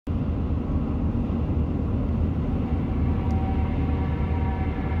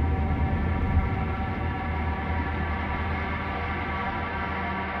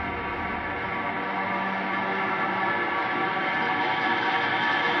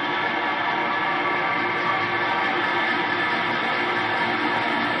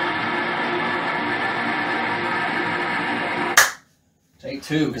take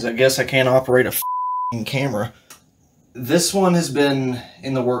two, because I guess I can't operate a f***ing camera. This one has been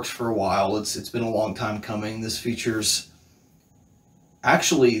in the works for a while. It's been a long time coming. This features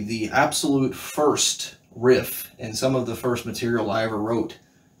actually the absolute first riff and some of the first material I ever wrote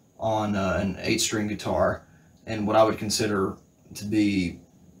on an 8-string guitar, and what I would consider to be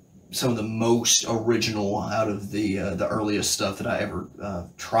some of the most original out of the earliest stuff that I ever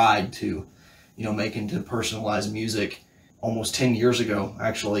tried to, make into personalized music. Almost 10 years ago,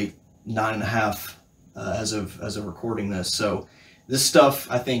 actually 9.5 as of recording this. So this stuff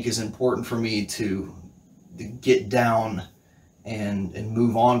I think is important for me to get down and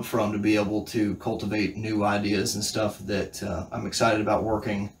move on from, to be able to cultivate new ideas and stuff that I'm excited about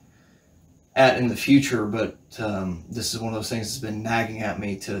working at in the future. But this is one of those things that's been nagging at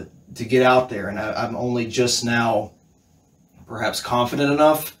me to get out there, and I'm only just now perhaps confident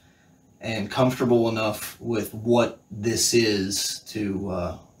enough and comfortable enough with what this is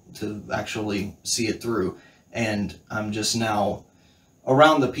to actually see it through. And I'm just now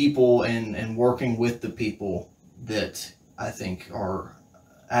around the people and working with the people that I think are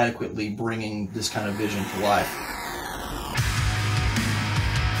adequately bringing this kind of vision to life.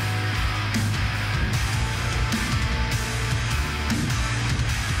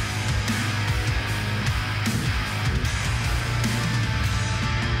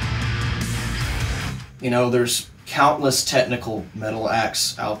 There's countless technical metal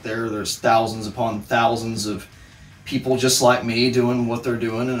acts out there. There's thousands upon thousands of people just like me doing what they're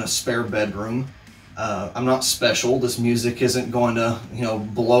doing in a spare bedroom. I'm not special. This music isn't going to,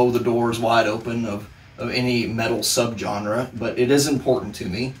 blow the doors wide open of any metal subgenre, but it is important to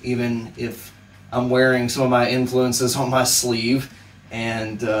me, even if I'm wearing some of my influences on my sleeve,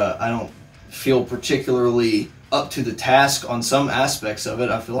 and I don't feel particularly up to the task on some aspects of it.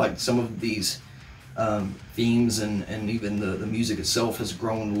 I feel like some of these themes and even the music itself has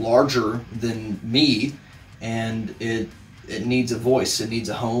grown larger than me, and it needs a voice, it needs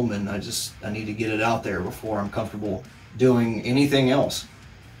a home, and I need to get it out there before I'm comfortable doing anything else.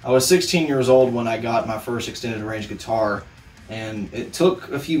 I was 16 years old when I got my first extended range guitar, and it took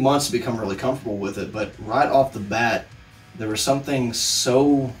a few months to become really comfortable with it, but right off the bat there was something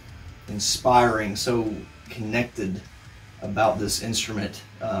so inspiring, so connected about this instrument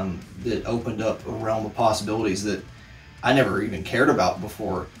that opened up a realm of possibilities that I never even cared about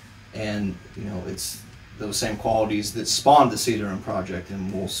before. And it's those same qualities that spawned the Cedar Run project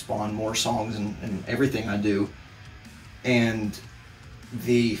and will spawn more songs and everything I do. And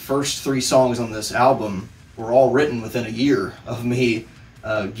the first 3 songs on this album were all written within a year of me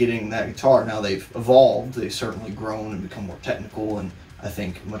getting that guitar. Now they've evolved, they've certainly grown and become more technical, and I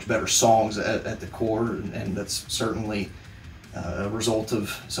think much better songs at the core, and that's certainly a result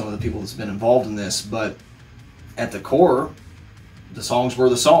of some of the people that's been involved in this. But at the core, the songs were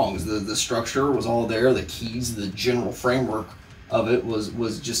the songs. The structure was all there, the keys, the general framework of it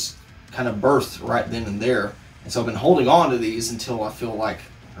was just kind of birthed right then and there. And so I've been holding on to these until I feel like,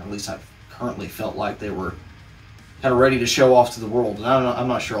 or at least I've currently felt like, they were kind of ready to show off to the world. And I'm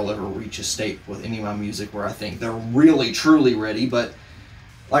not sure I'll ever reach a state with any of my music where I think they're really truly ready, but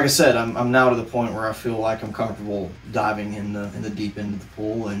like I said, I'm now to the point where I feel like I'm comfortable diving in the deep end of the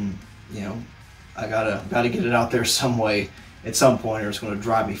pool, and I gotta get it out there some way at some point, or it's going to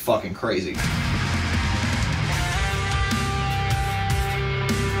drive me fucking crazy.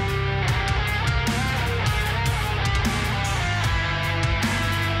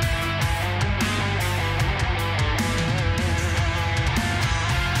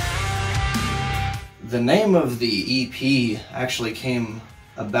 The name of the EP actually came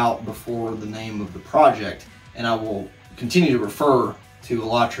about before the name of the project, and I will continue to refer to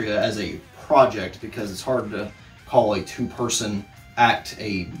Illatria as a project because it's hard to call a 2-person act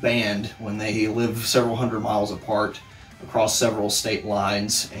a band when they live several hundred miles apart across several state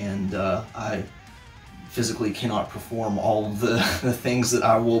lines, and I physically cannot perform all of the things that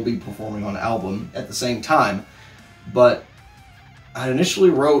I will be performing on the album at the same time. But I initially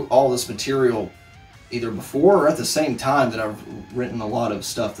wrote all this material either before or at the same time that I've written a lot of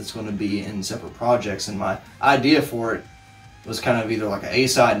stuff that's going to be in separate projects, and my idea for it was kind of either like an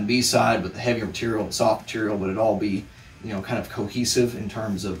A-side and B-side with the heavier material and soft material, but it'd all be, kind of cohesive in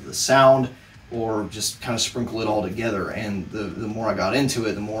terms of the sound, or just kind of sprinkle it all together. And the more I got into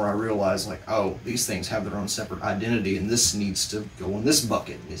it, the more I realized, like, oh, these things have their own separate identity, and this needs to go in this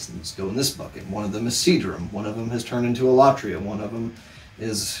bucket, this needs to go in this bucket. One of them is Cedar Run, one of them has turned into Illatria, one of them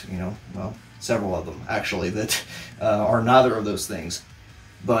is, well, several of them actually that are neither of those things.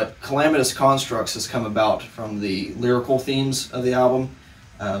 But Calamitous Constructs has come about from the lyrical themes of the album,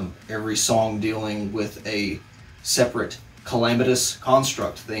 every song dealing with a separate calamitous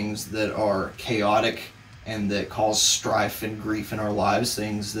construct, things that are chaotic and that cause strife and grief in our lives,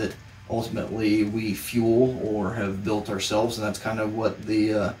 things that ultimately we fuel or have built ourselves. And that's kind of what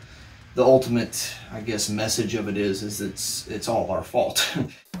the ultimate, I guess, message of it is it's all our fault.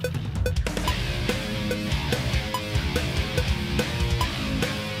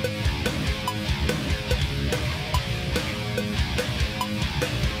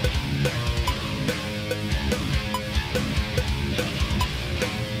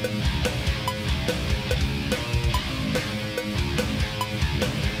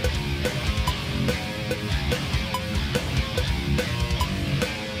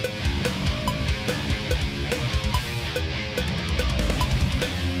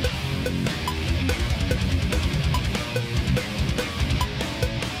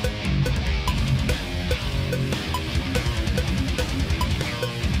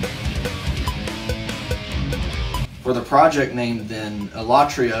 For the project name then,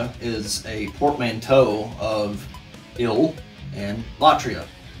 Illatria is a portmanteau of ill and latria.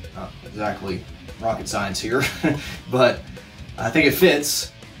 Not exactly rocket science here, but I think it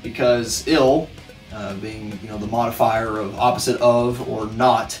fits because ill being, you know, the modifier of opposite of or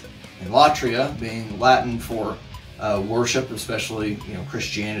not, and latria being Latin for worship, especially, you know,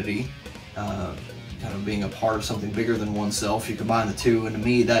 Christianity, kind of being a part of something bigger than oneself. You combine the two, and to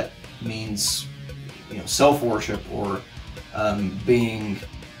me that means, you know, self-worship or being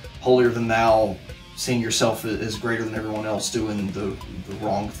holier than thou, seeing yourself as greater than everyone else, doing the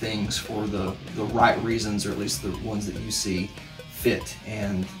wrong things for the right reasons, or at least the ones that you see fit.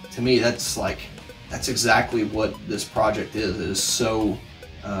 And to me, that's exactly what this project is. It is so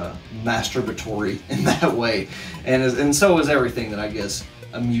masturbatory in that way, and so is everything that I guess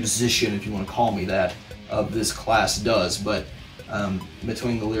a musician, if you want to call me that, of this class does. But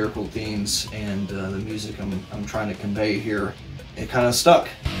between the lyrical themes and the music I'm trying to convey here, it kind of stuck.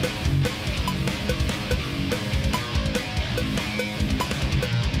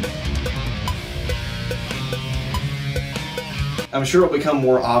 I'm sure it'll become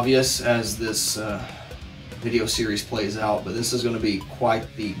more obvious as this video series plays out, but this is going to be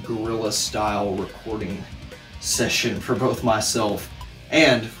quite the guerrilla style recording session for both myself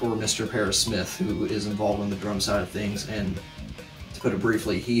and for Mr. Paris Smith, who is involved on the drum side of things. And to put it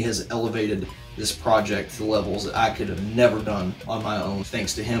briefly, he has elevated this project to levels that I could have never done on my own,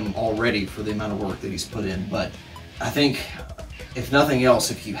 thanks to him already for the amount of work that he's put in. But I think, if nothing else,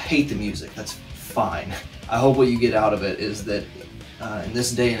 if you hate the music, that's fine. I hope what you get out of it is that in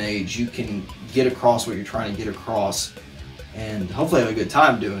this day and age, you can get across what you're trying to get across and hopefully have a good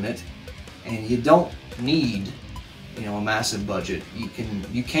time doing it. And you don't need, you know, a massive budget. You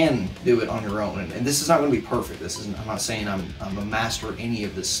can do it on your own. And this is not going to be perfect. I'm not saying I'm a master at any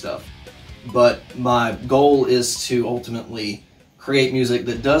of this stuff. But my goal is to ultimately create music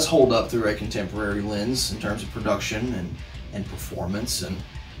that does hold up through a contemporary lens in terms of production and performance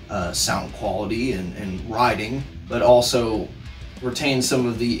and sound quality and writing, but also retain some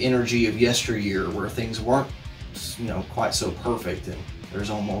of the energy of yesteryear where things weren't, you know, quite so perfect, and there's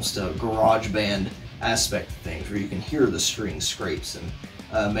almost a garage band aspect of things where you can hear the string scrapes,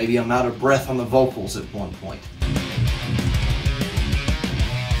 and maybe I'm out of breath on the vocals at one point.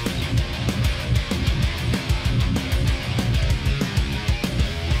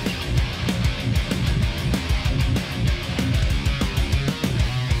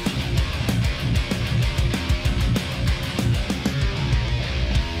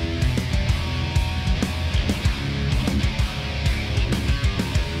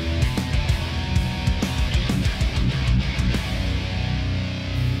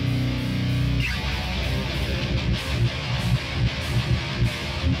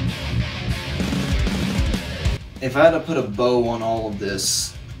 If I had to put a bow on all of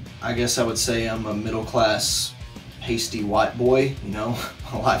this, I guess I would say I'm a middle-class, pasty white boy. You know,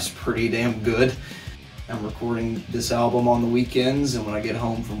 my life's pretty damn good. I'm recording this album on the weekends, and when I get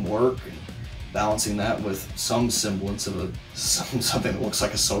home from work, and balancing that with some semblance of something that looks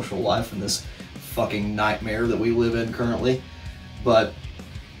like a social life in this fucking nightmare that we live in currently. But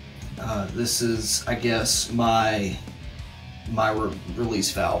this is, I guess, my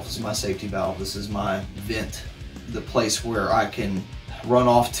release valve. This is my safety valve. This is my vent. The place where I can run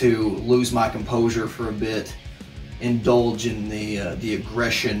off to, lose my composure for a bit, indulge in the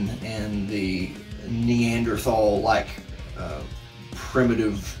aggression and the Neanderthal-like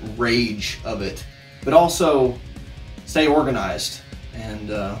primitive rage of it, but also stay organized, and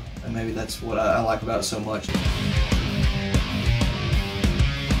maybe that's what I like about it so much.